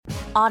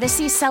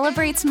Odyssey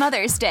celebrates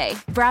Mother's Day,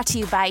 brought to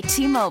you by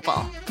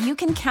T-Mobile. You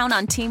can count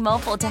on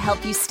T-Mobile to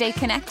help you stay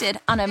connected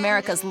on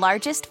America's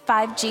largest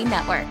 5G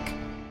network.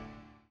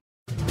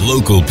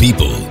 Local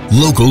people,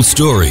 local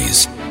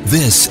stories.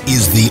 This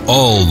is the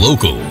All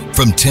Local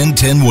from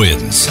 1010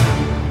 Wins.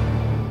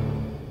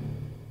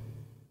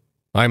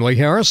 I'm Lee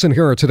Harris, and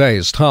here are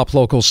today's top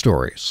local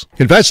stories.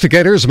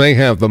 Investigators may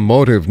have the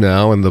motive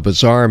now in the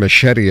bizarre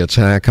machete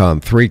attack on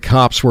 3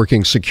 cops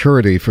working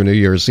security for New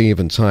Year's Eve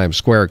in Times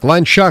Square.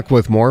 Glenn Schuck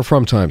with more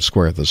from Times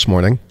Square this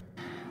morning.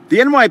 The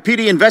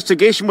NYPD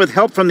investigation with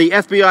help from the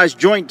FBI's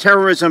Joint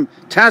Terrorism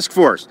Task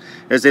Force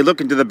as they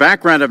look into the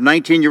background of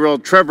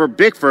 19-year-old Trevor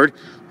Bickford,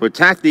 who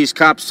attacked these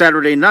cops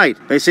Saturday night.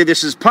 They say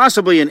this is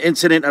possibly an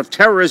incident of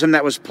terrorism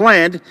that was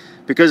planned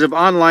because of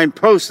online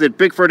posts that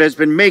Bickford has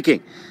been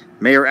making.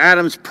 Mayor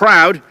Adams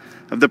proud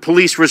of the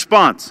police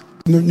response.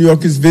 New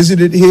Yorkers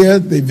visited here.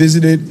 They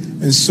visited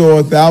and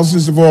saw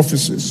thousands of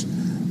officers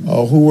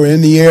who were in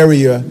the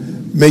area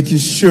making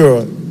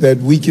sure that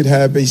we could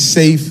have a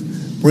safe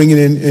bringing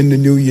in the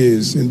New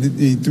Year's. And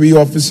the 3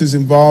 officers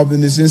involved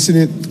in this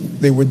incident,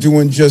 they were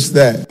doing just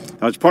that.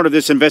 Now, as part of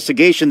this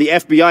investigation, the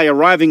FBI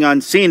arriving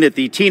on scene at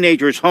the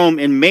teenager's home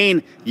in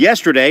Maine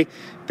yesterday.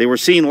 They were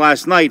seen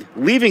last night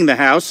leaving the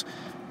house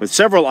with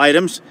several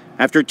items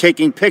after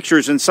taking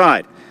pictures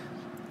inside.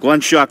 Glenn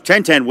Schuck,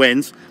 1010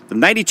 Wins, the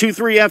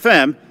 92.3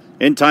 FM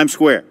in Times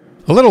Square.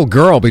 A little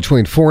girl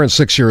between 4 and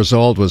 6 years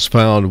old was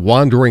found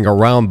wandering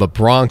around the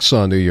Bronx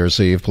on New Year's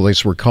Eve.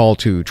 Police were called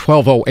to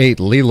 1208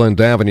 Leland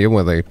Avenue,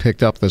 where they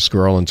picked up this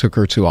girl and took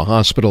her to a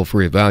hospital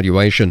for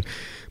evaluation.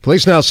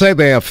 Police now say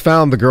they have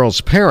found the girl's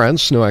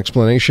parents. No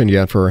explanation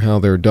yet for how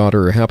their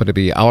daughter happened to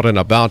be out and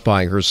about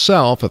by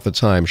herself at the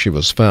time she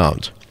was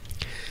found.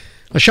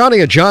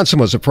 Ashania Johnson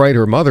was afraid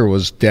her mother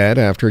was dead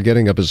after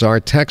getting a bizarre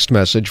text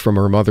message from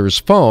her mother's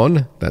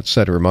phone that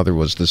said her mother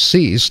was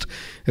deceased.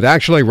 It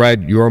actually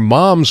read, "Your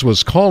mom's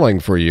was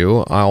calling for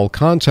you. I'll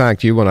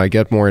contact you when I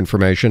get more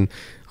information.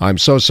 I'm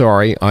so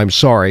sorry. I'm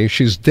sorry.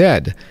 She's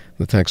dead."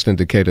 The text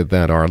indicated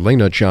that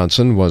Arlena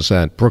Johnson was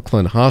at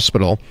Brooklyn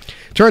Hospital.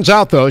 Turns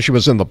out, though, she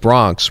was in the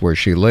Bronx, where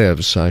she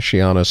lives.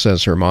 Shiana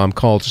says her mom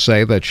called to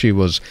say that she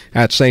was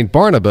at St.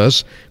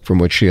 Barnabas, from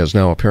which she has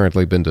now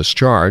apparently been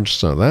discharged.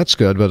 So that's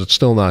good, but it's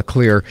still not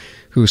clear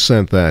who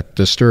sent that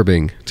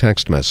disturbing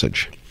text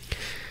message.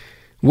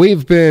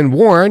 We've been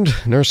warned.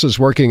 Nurses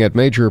working at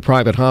major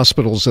private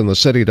hospitals in the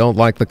city don't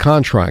like the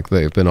contract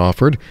they've been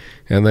offered.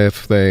 And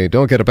if they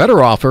don't get a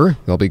better offer,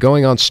 they'll be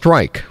going on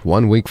strike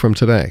 1 week from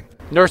today.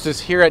 Nurses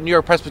here at New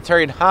York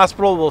Presbyterian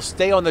Hospital will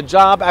stay on the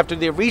job after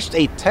they reached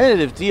a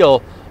tentative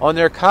deal on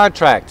their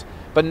contract.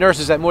 But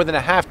nurses at more than a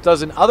half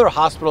dozen other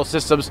hospital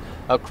systems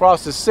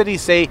across the city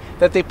say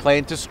that they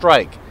plan to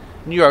strike.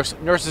 New York's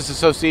Nurses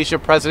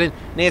Association President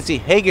Nancy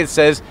Hagan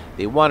says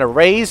they want a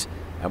raise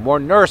and more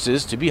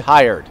nurses to be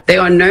hired. There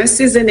are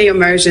nurses in the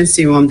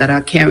emergency room that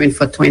are caring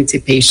for 20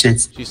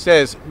 patients. She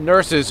says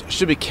nurses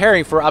should be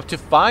caring for up to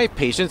 5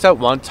 patients at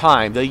one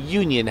time. The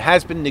union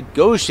has been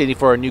negotiating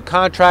for a new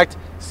contract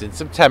since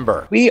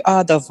September. We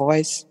are the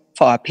voice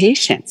for our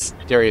patients.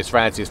 Darius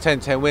Francis,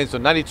 1010 Wins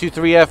on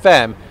 92.3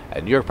 FM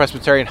at New York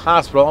Presbyterian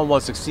Hospital on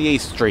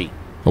 168th Street.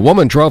 A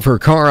woman drove her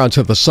car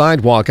onto the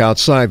sidewalk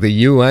outside the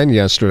UN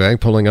yesterday,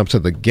 pulling up to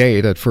the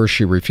gate. At first,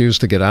 she refused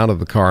to get out of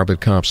the car,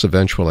 but cops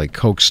eventually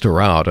coaxed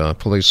her out. A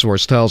police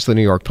source tells the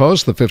New York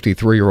Post the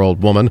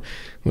 53-year-old woman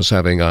was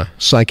having a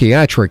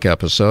psychiatric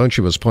episode.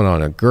 She was put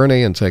on a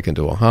gurney and taken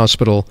to a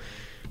hospital,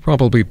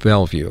 probably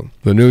Bellevue.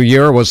 The new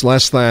year was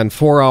less than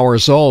 4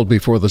 hours old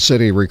before the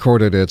city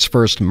recorded its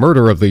first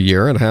murder of the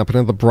year. It happened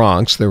in the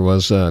Bronx. There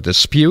was a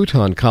dispute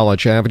on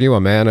College Avenue. A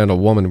man and a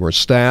woman were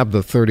stabbed. The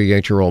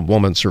 38-year-old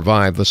woman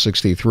survived. The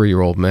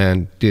 63-year-old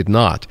man did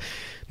not.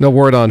 No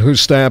word on who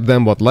stabbed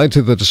them, what led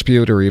to the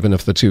dispute, or even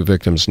if the 2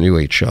 victims knew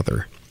each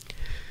other.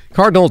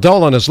 Cardinal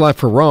Dolan has left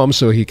for Rome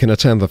so he can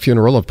attend the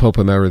funeral of Pope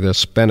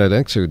Emeritus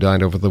Benedict, who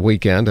died over the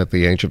weekend at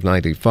the age of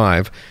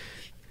 95.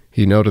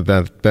 He noted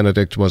that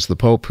Benedict was the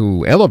Pope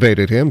who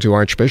elevated him to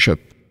Archbishop.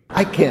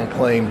 I can't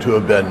claim to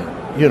have been,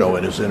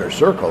 in his inner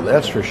circle,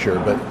 that's for sure.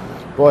 But,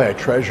 boy, I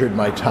treasured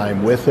my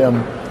time with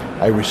him.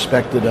 I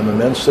respected him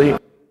immensely.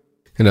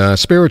 In a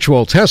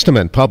spiritual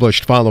testament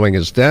published following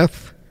his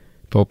death,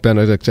 Pope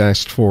Benedict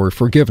asked for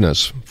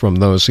forgiveness from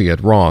those he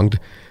had wronged.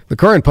 The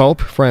current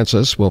Pope,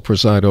 Francis, will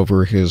preside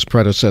over his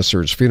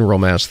predecessor's funeral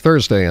mass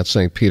Thursday at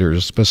St.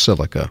 Peter's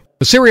Basilica.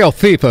 The serial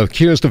thief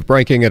accused of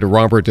breaking into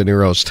Robert De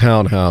Niro's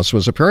townhouse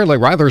was apparently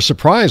rather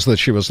surprised that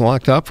she was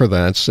locked up for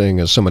that, seeing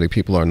as so many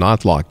people are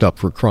not locked up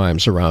for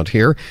crimes around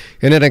here.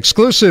 In an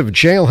exclusive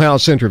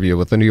jailhouse interview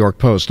with the New York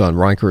Post on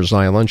Rikers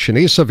Island,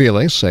 Shanice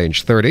Aviles,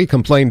 age 30,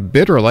 complained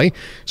bitterly,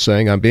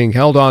 saying, "I'm being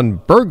held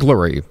on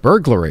burglary.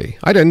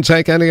 I didn't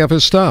take any of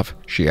his stuff."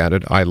 She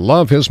added, "I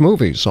love his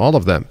movies, all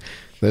of them."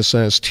 This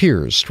as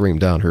tears streamed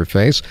down her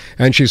face,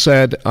 and she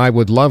said, "I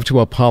would love to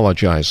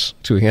apologize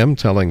to him,"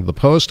 telling the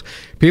Post,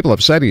 "People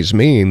have said he's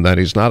mean, that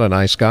he's not a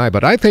nice guy,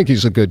 but I think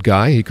he's a good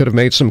guy. He could have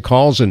made some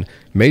calls and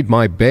made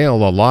my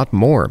bail a lot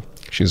more."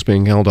 She's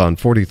being held on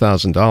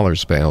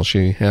 $40,000 bail.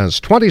 She has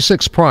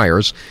 26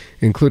 priors,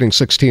 including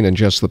 16 in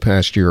just the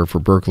past year for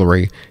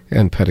burglary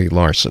and petty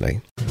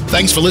larceny.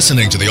 Thanks for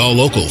listening to the All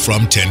Local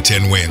from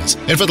 1010 Wins.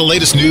 And for the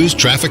latest news,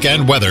 traffic,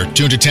 and weather,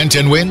 tune to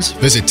 1010 Wins,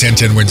 visit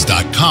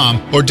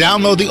 1010wins.com, or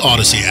download the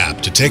Odyssey app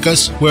to take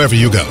us wherever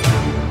you go.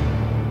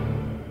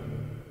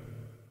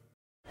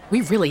 We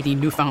really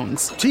need new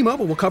phones.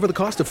 T-Mobile will cover the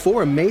cost of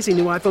 4 amazing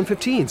new iPhone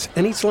 15s,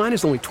 and each line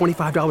is only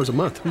 $25 a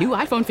month. New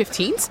iPhone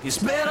 15s? It's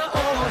better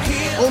over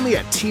here. Only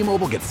at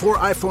T-Mobile, get 4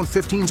 iPhone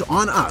 15s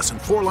on us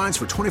and 4 lines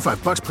for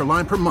 $25 per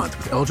line per month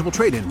with eligible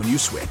trade-in when you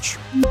switch.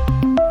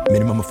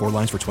 Minimum of 4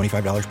 lines for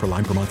 $25 per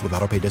line per month with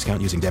autopay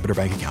discount using debit or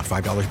bank account.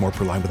 $5 more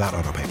per line without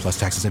autopay, plus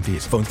taxes and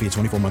fees. Phone fee at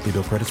 24 monthly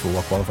bill credits for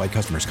well-qualified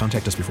customers.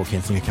 Contact us before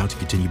canceling account to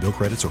continue bill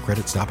credits or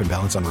credit stop and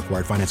balance on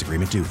required finance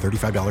agreement due.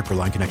 $35 per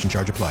line connection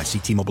charge applies. See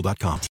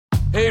T-Mobile.com.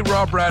 Hey,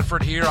 Rob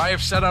Bradford here. I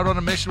have set out on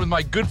a mission with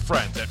my good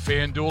friends at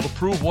FanDuel to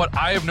prove what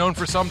I have known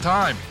for some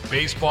time.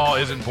 Baseball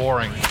isn't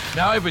boring.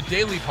 Now I have a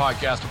daily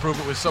podcast to prove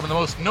it with some of the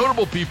most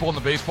notable people in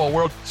the baseball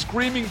world,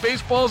 screaming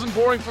baseball isn't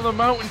boring from the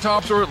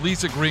mountaintops, or at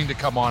least agreeing to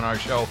come on our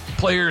show.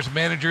 Players,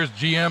 managers,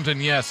 GMs,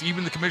 and yes,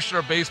 even the commissioner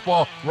of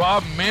baseball,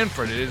 Rob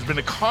Manfred. It has been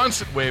a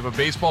constant wave of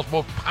baseball's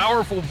most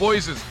powerful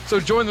voices. So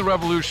join the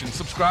revolution.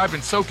 Subscribe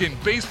and soak in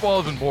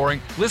Baseball Isn't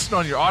Boring. Listen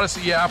on your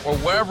Odyssey app or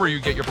wherever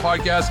you get your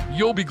podcasts.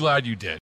 You'll be glad you did.